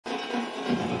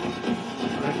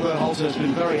Berhalter has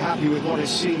been very happy with what he's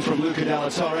seen from Luca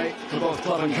Della Torre for both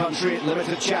club and country.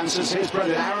 Limited chances. Here's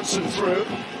Brendan Aronson through.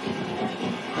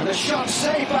 And the shot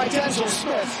saved by Denzel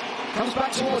Smith. Comes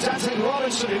back towards Anthony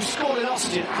Robinson, who scored in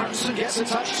Austin. Aronson gets a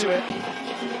touch to it.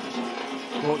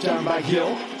 Brought down by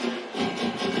Gill.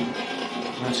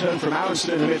 A turn from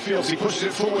Aronson in the midfield. He pushes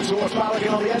it forward towards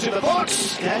Balogun on the edge of the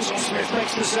box. Denzel Smith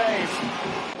makes the save.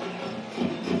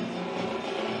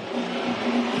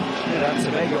 Trinidad and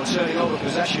Tobago turning over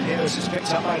possession here. This is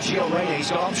picked up by Gio Reyna. He's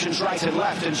got options right and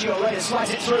left, and Gio Reyna slides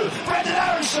it through. Brendan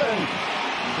Aronson!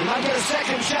 He might get a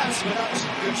second chance, but that was a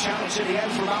good challenge at the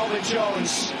end from Alvin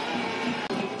Jones.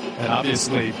 And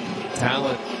obviously,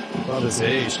 talent of his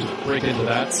age to break into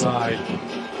that side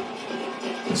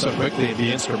so quickly and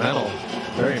be instrumental.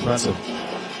 Very impressive.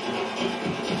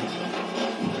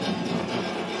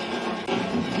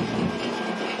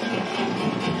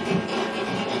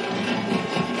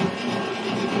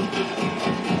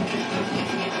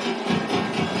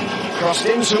 Crossed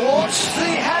in towards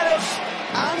the head of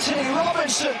Anthony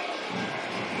Robinson.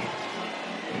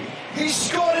 He's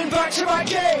scored in back-to-back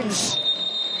games.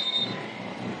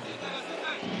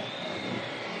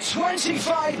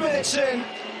 25 minutes in.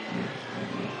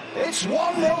 It's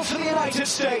 1-0 for the United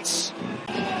States.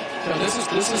 No, this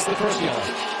is the first yellow.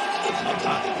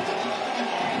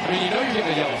 I mean, you know you're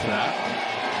getting a yellow for that.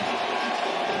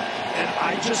 And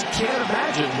I just can't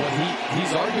imagine what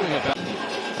he's arguing about.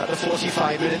 At the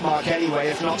 45-minute mark anyway,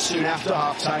 if not soon after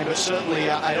half-time, but certainly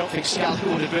I don't think Scally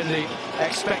would have been the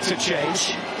expected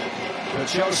change. But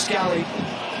Joe Scally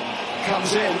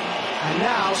comes in, and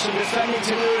now some defending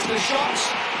to lose. The shot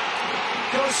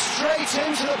goes straight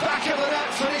into the back of the net,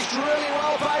 finished really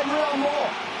well by Real Moore.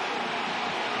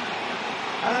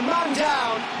 And a man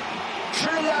down,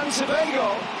 Trinidad and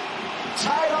Tobago,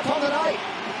 tied up on the night.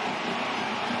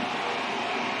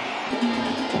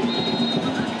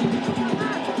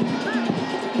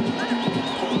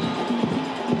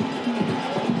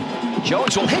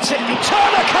 Jones will hit it, and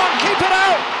Turner can't keep it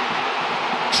out!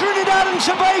 Trinidad and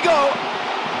Tobago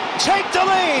take the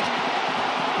lead!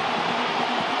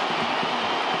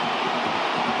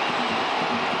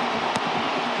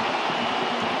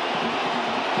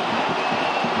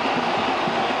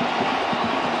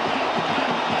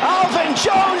 Alvin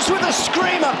Jones with a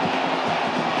screamer!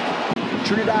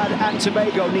 Trinidad and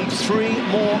Tobago need 3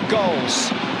 more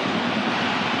goals.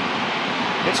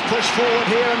 It's pushed forward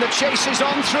here, and the chase is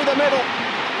on through the middle.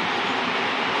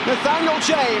 Nathaniel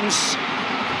James.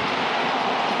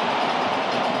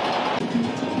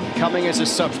 Coming as a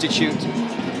substitute,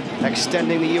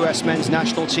 extending the US men's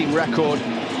national team record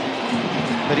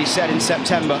that he set in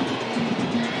September.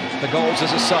 The goals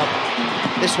as a sub.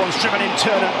 This one's driven in,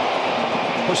 Turner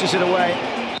pushes it away.